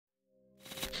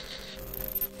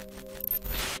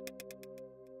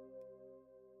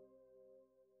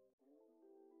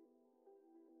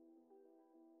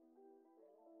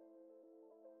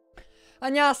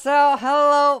안녕하세요.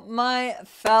 Hello, my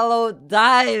fellow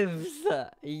dives.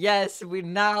 Yes, we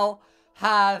now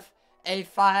have a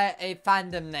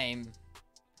fandom name.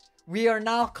 We are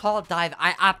now called Dive.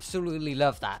 I absolutely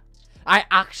love that. I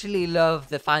actually love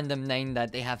the fandom name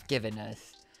that they have given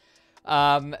us.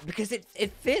 Because it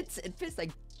fits. It fits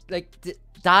like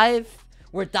dive.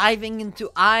 We're diving into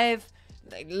IVE.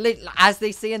 As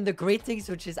they say in the greetings,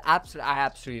 which is I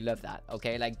absolutely love that.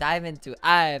 Okay, like dive into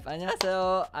IVE.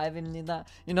 안녕하세요, IVE입니다.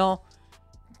 You know,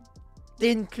 they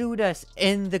include us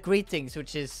in the greetings,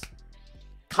 which is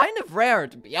kind of rare,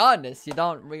 to be honest. You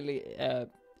don't really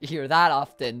hear that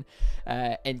often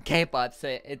in K-pop. So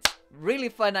it's really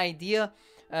fun idea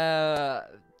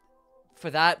for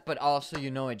that, but also,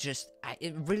 you know, it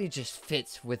really just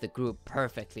fits with the group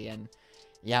perfectly. And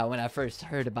yeah, when I first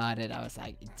heard about it, I was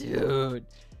like, dude,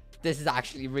 this is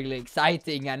actually really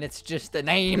exciting, and it's just a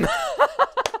name.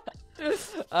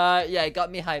 Yeah, it got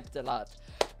me hyped a lot.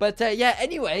 But yeah,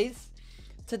 anyways,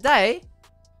 today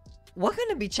we're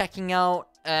gonna be checking out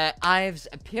IVE's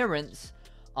appearance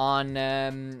on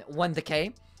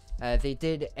Wonderkeay. They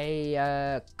did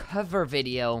a cover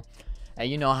video.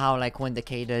 You know how like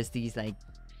Wonderkeay does these like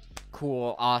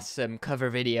cool, awesome cover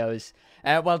videos.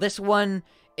 Well, this one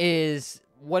is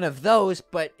one of those,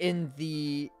 but in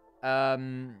the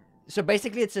so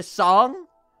basically it's a song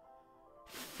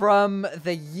from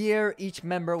the year each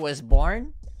member was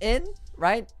born in,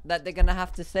 right, that they're gonna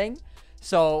have to sing.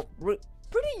 So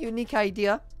pretty unique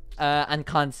idea and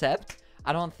concept.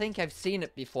 I don't think I've seen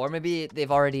it before. Maybe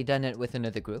they've already done it with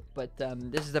another group, but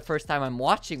this is the first time I'm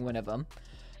watching one of them.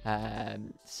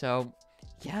 So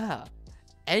yeah,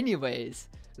 anyways,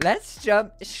 let's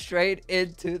jump straight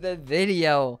into the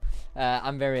video.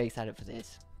 I'm very excited for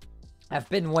this. I've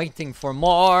been waiting for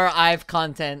more IVE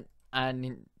content,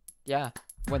 and yeah,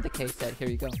 when the case said, here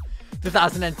you go.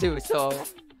 2002, so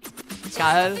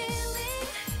Kyle.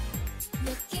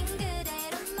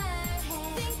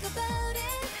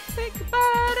 Think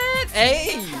about it.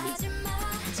 Hey!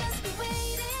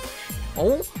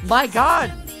 Oh my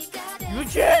god!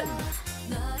 Eugene!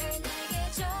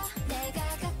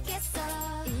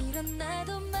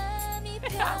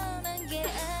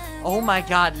 Oh my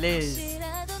god, Liz.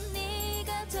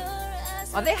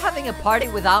 Are they having a party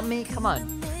without me? Come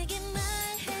on.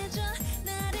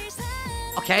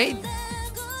 Okay.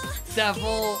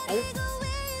 Devil. Oh.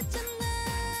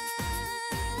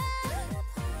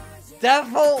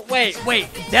 Devil. Wait.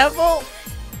 Devil.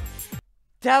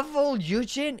 Devil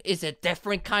Eugene is a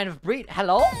different kind of breed.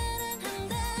 Hello?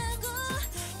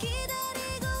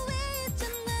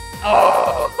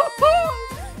 Oh.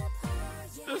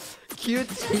 Cute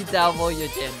Devil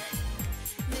Eugene.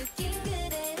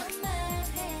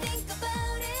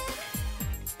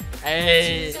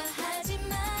 Hey.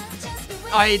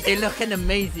 Oh, they're looking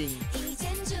amazing.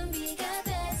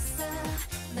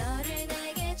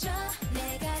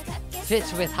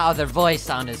 Fits with how their voice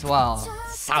sound as well.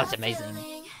 Sounds amazing.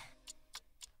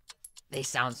 They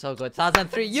sound so good.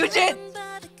 2003 Eugene.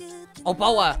 Oh,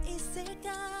 Boa.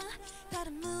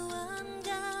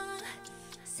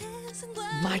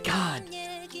 My god.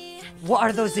 What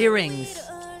are those earrings?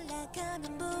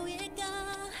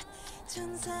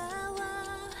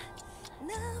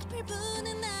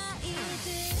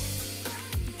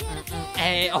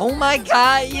 Hey, oh my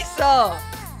god, Iso!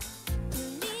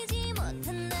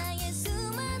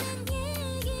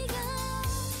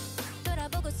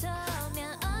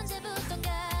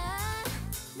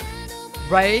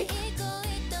 Right?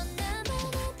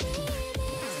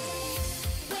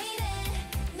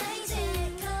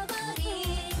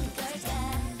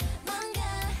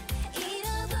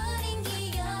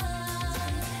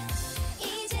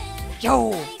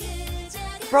 Yo!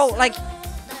 Bro, like,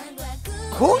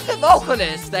 who's the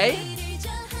vocalist, eh?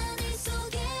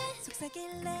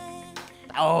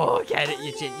 Oh, get it,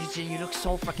 Eugene. Eugene, you look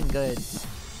so fucking good.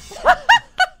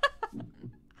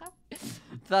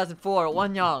 2004,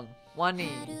 Wonyoung,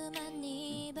 Wani.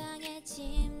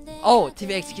 Oh,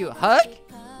 tvxq, Hug?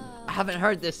 I haven't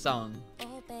heard this song.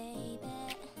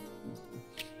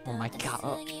 Oh my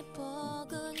god.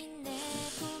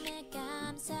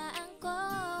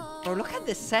 Bro, look at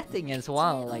the setting as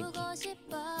well, like.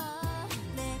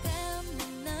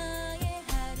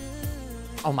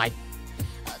 Oh my.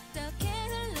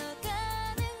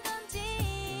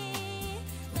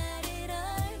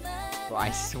 Bro,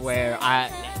 I swear, I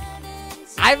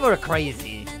were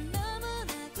crazy.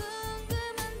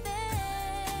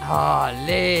 Oh,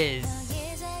 Liz.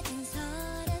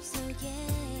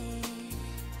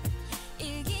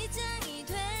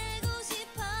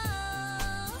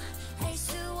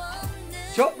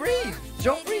 Don't breathe.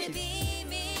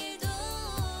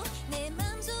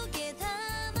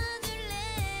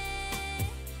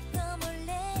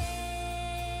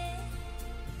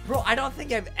 Bro, I don't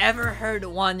think I've ever heard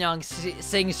Wonyoung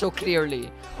sing so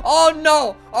clearly. Oh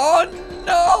no! Oh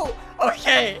no!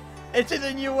 Okay, into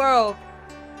the new world.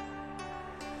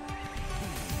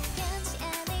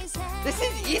 This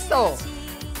is ESO.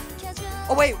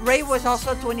 Oh wait, Ray was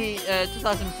also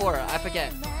 2004. I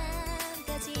forget.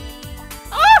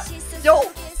 Ah!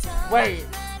 Yo! Wait.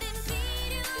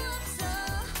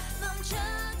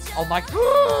 Oh my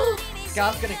god! This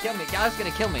guy's gonna kill me. Guy's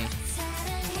gonna kill me.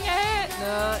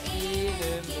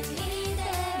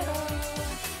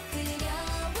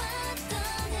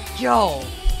 Yo!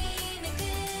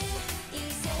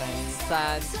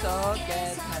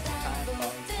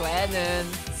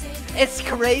 It's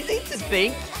crazy to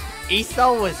think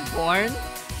ESO was born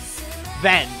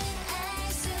then.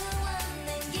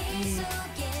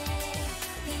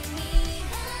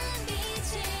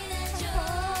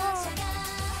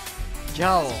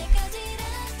 Yo.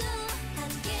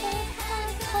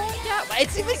 Yeah,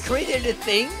 it's even crazier to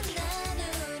think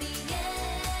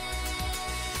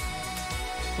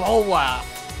Boa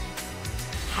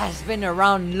has been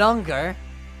around longer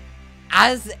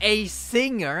as a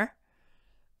singer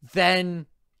than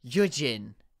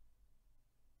Yujin.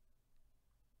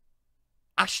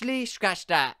 Actually, scratch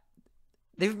that.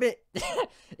 They've been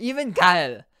even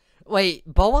Gael. Wait,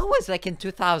 Boa was like in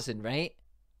 2000, right?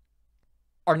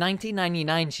 Or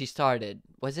 1999 she started.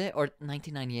 Was it? Or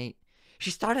 1998? She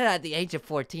started at the age of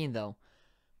 14 though.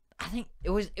 I think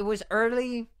it was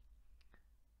early.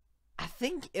 I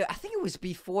think it was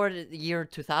before the year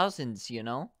 2000s, you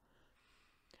know?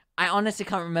 I honestly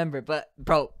can't remember, but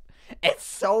bro, it's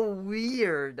so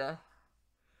weird.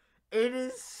 It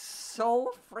is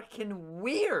so freaking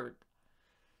weird.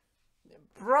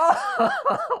 Bro.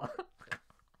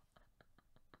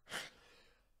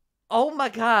 Oh my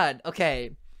god.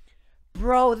 Okay.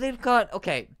 Bro, they've got...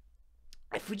 Okay.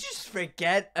 If we just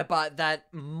forget about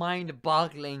that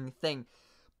mind-boggling thing.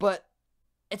 But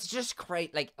it's just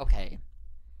great. Like, okay.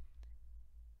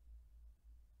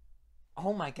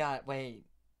 Oh my god, wait.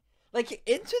 Like,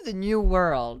 Into the New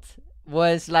World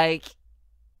was like...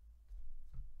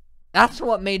 That's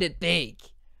what made it big.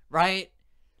 Right?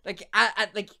 Like,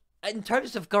 like in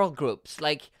terms of girl groups.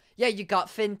 Like, yeah, you got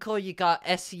Finco, you got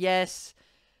S.E.S.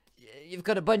 You've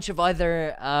got a bunch of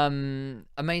other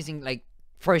amazing like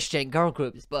first gen girl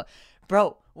groups, but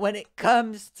bro, when it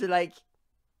comes to like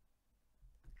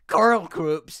girl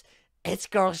groups, it's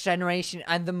Girls' Generation,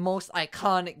 and the most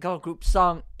iconic girl group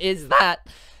song is that.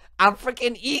 And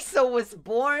freaking ESO was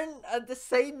born at the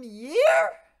same year,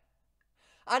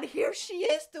 and here she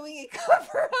is doing a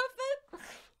cover of it.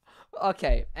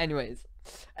 Okay, anyways,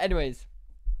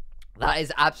 that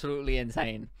is absolutely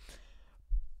insane.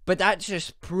 But that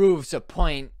just proves a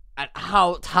point at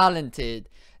how talented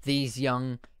these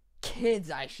young kids,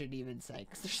 I should even say,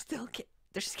 because they're still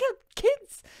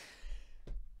kids.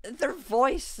 Their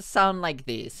voice sound like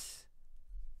this.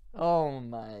 Oh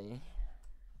my.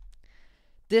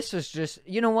 This was just,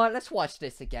 you know what? Let's watch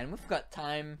this again. We've got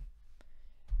time.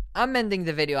 I'm ending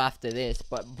the video after this,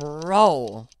 but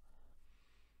bro,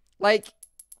 like.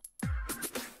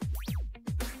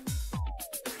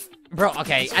 Bro,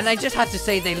 okay, and I just have to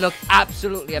say they look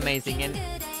absolutely amazing in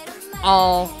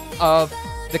all of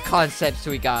the concepts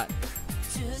we got.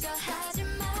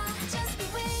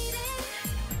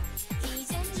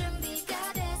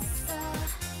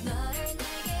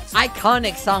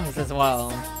 Iconic songs as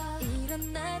well.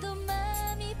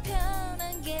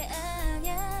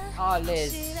 Oh,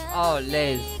 Liz. Oh,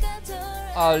 Liz.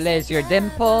 Oh, Liz, your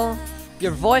dimple.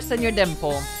 Your voice and your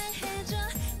dimple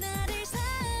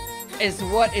is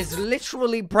what is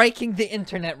literally breaking the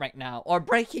internet right now, or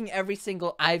breaking every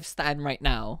single IVE stan right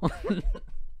now.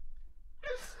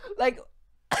 Like,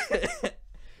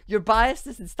 your bias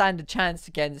doesn't stand a chance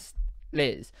against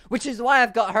Liz, which is why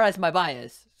I've got her as my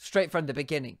bias straight from the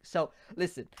beginning. So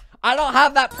listen, I don't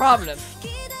have that problem.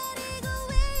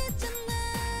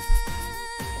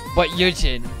 But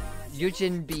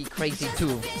Yujin be crazy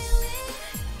too.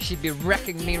 She'd be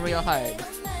wrecking me real hard.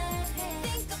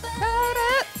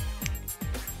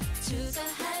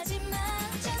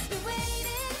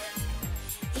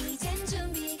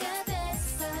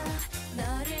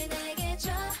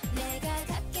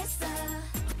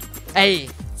 Hey,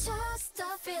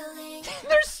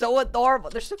 they're so adorable.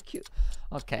 They're so cute.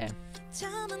 Okay.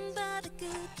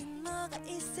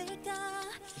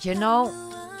 You know,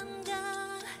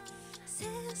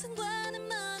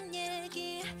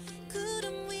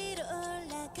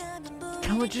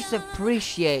 can we just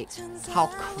appreciate how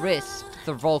crisp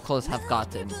the vocals have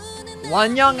gotten?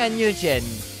 Wonyoung and Yujin.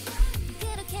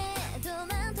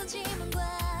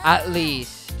 At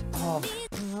least. Oh,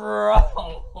 bro.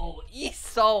 No,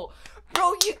 ESO.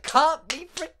 Bro, you can't be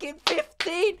freaking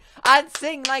 15 and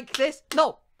sing like this.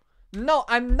 No,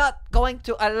 I'm not going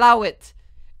to allow it.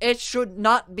 It should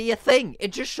not be a thing.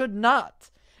 It just should not.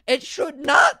 It should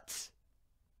not.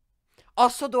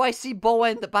 Also, do I see Boa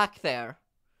in the back there?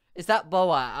 Is that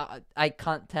Boa? I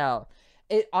can't tell.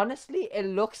 It honestly, it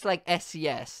looks like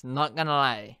S.E.S. Not gonna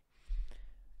lie.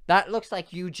 That looks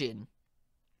like Eugene.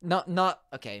 Not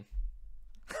okay.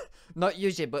 Not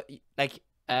Eugene, but like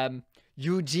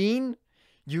Eugene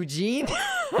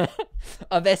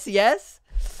of S.E.S.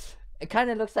 It kind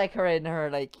of looks like her in her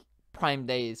like prime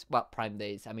days. Well, prime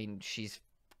days. I mean, she's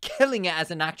killing it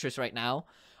as an actress right now.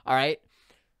 All right.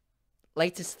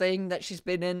 Latest thing that she's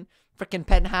been in, freaking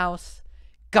Penthouse.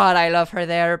 God, I love her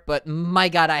there, but my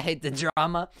God, I hate the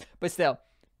drama. But still,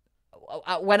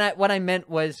 what I meant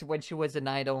was when she was an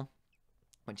idol,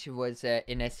 when she was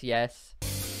in S.E.S.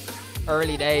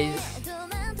 early days.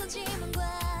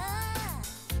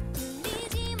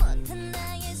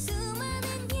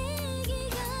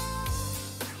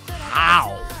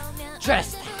 How?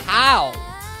 Just how?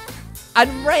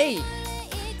 And Ray.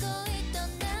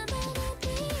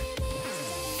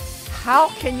 How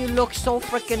can you look so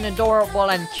freaking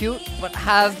adorable and cute, but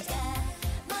have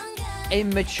a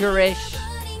mature-ish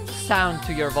sound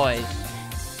to your voice?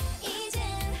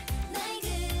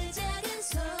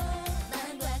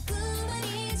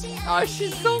 Oh,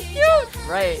 she's so cute!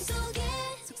 Right.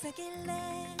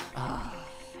 Oh.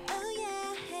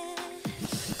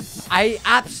 I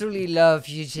absolutely love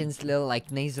Eugene's little,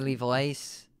 like, nasally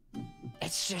voice.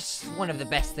 It's just one of the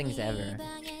best things ever.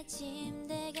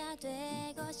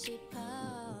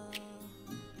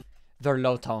 They're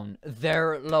low tone.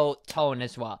 They're low tone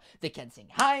as well. They can sing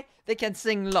high. They can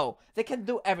sing low. They can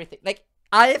do everything. Like,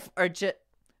 IVE are just...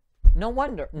 No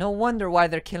wonder why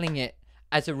they're killing it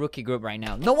as a rookie group right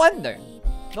now. No wonder.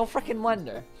 No freaking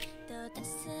wonder.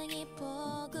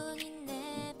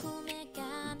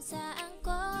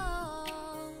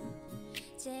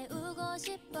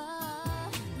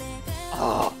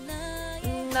 Oh,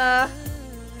 nah.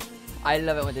 I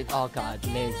love it when they... Oh God,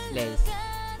 Liz.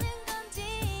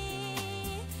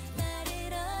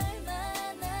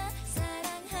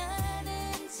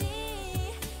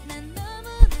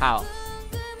 How?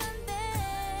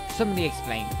 Somebody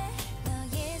explain.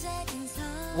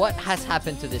 What has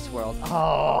happened to this world?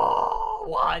 Oh,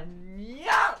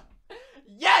 Wanya!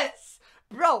 Yes!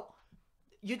 Bro,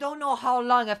 you don't know how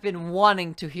long I've been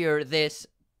wanting to hear this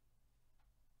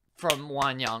from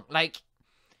Wanyang. Like,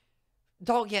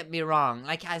 don't get me wrong.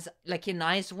 Like in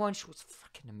IVE 1, she was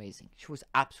fucking amazing. She was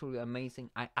absolutely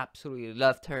amazing. I absolutely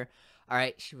loved her. All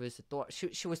right, she was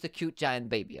she was the cute giant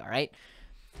baby. All right,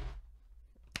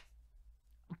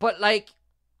 but like,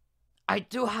 I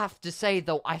do have to say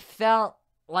though, I felt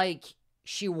like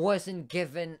she wasn't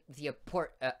given the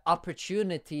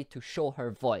opportunity to show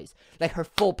her voice, like her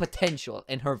full potential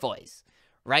in her voice,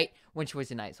 right? When she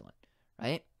was in IVE 1,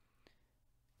 right?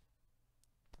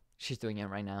 She's doing it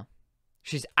right now.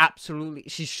 She's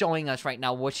showing us right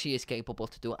now what she is capable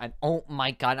to do. And oh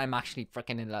my God, I'm actually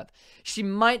freaking in love. She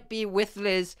might be, with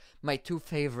Liz, my two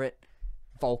favorite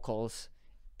vocals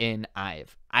in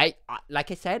IVE. Like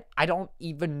I said, I don't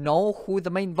even know who the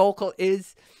main vocal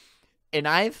is in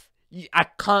IVE. I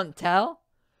can't tell.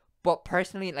 But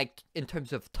personally, like, in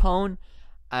terms of tone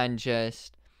and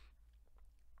just...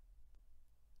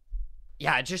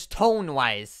 yeah, just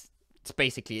tone-wise...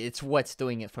 It's what's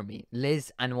doing it for me.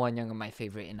 Liz and Wonyoung are my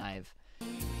favorite in IVE.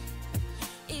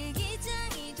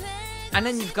 And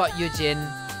then you've got Eugene,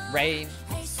 Rain,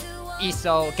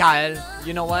 ESO, Gael.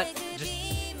 You know what?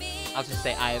 I'll just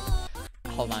say IVE.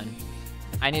 Hold on.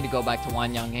 I need to go back to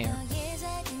Wonyoung here.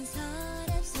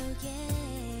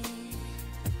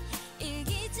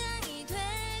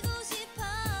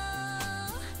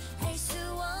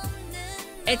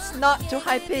 It's not too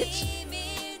high pitched.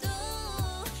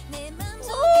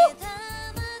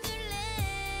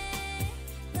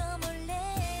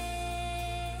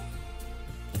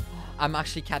 I'm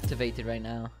actually captivated right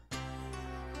now.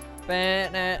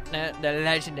 The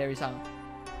legendary song.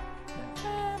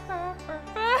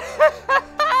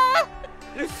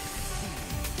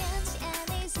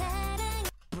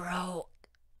 Bro,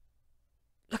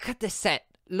 look at the set.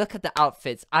 Look at the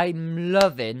outfits. I'm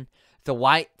loving the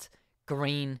white,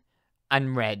 green,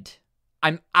 and red.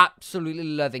 I'm absolutely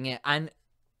loving it. And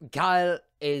Gael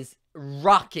is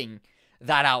rocking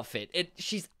that outfit.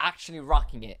 She's actually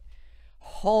rocking it.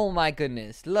 Oh my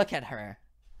goodness, look at her.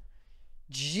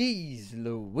 Jeez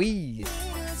Louise.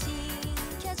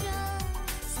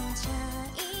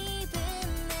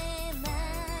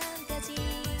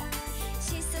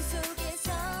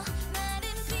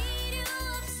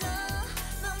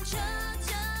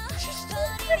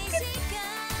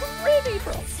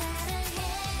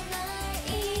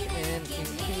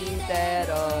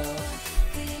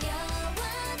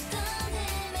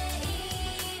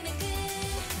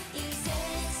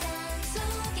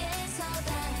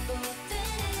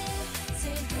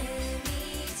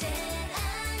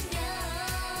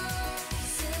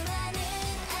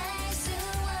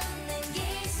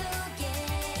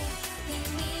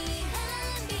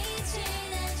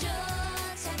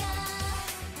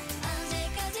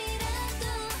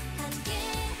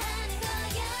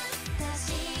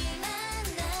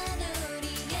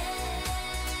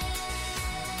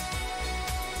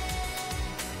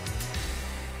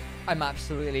 I'm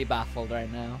absolutely baffled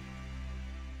right now.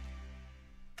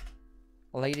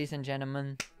 Ladies and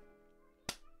gentlemen,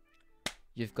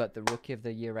 you've got the Rookie of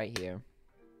the Year right here.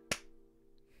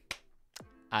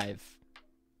 IVE.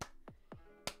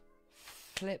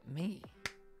 Flip me.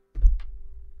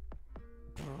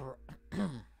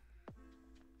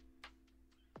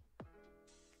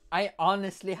 I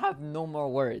honestly have no more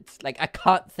words. Like, I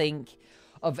can't think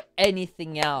of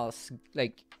anything else,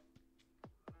 like,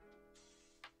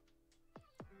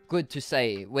 good to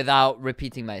say without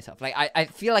repeating myself. Like, I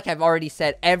feel like I've already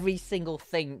said every single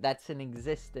thing that's in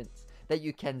existence that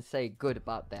you can say good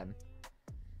about them.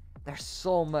 There's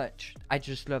so much. I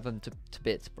just love them to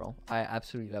bits, bro. I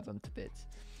absolutely love them to bits.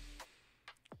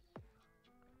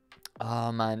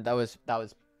 Oh man, that was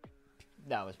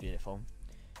beautiful.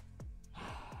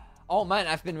 Oh man,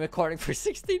 I've been recording for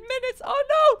 16 minutes. Oh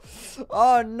no!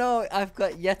 Oh no, I've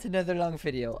got yet another long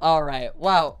video. Alright,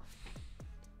 wow.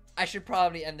 I should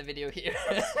probably end the video here.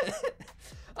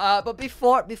 But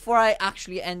before I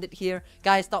actually end it here,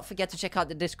 guys, don't forget to check out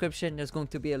the description. There's going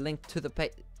to be a link to the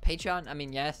Patreon. I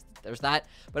mean, yes, there's that.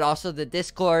 But also the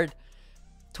Discord,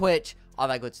 Twitch, all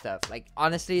that good stuff. Like,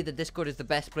 honestly, the Discord is the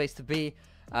best place to be.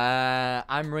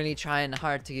 I'm really trying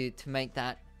hard to make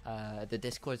that the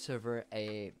Discord server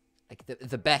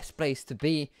the best place to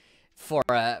be for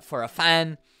a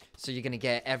fan. So you're gonna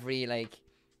get every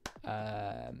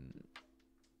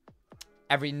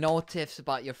every notice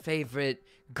about your favorite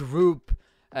group's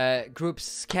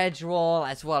schedule,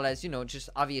 as well as, you know, just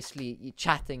obviously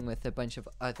chatting with a bunch of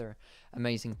other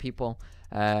amazing people,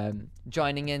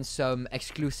 joining in some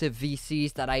exclusive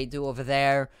VCs that I do over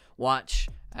there, watch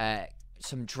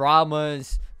some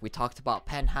dramas. We talked about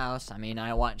Penthouse. I mean,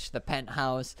 I watched the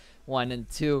Penthouse 1 and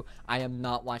 2. I am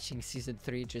not watching season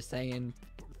 3, just saying,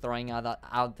 throwing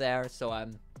out there. So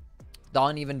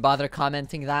don't even bother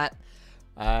commenting that.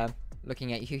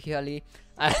 Looking at you, Hyuli.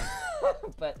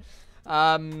 But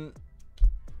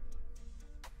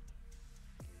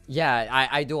yeah,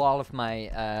 I do all of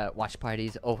my watch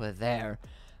parties over there.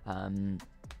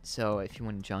 So if you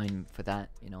want to join for that,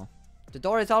 you know, the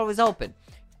door is always open.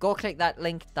 Go click that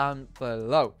link down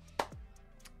below.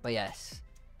 But yes,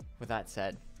 with that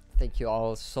said, thank you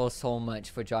all so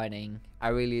much for joining. I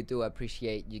really do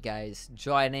appreciate you guys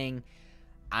joining,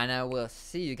 and I will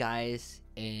see you guys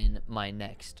in my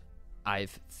next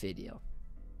IVE video.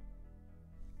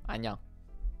 안녕.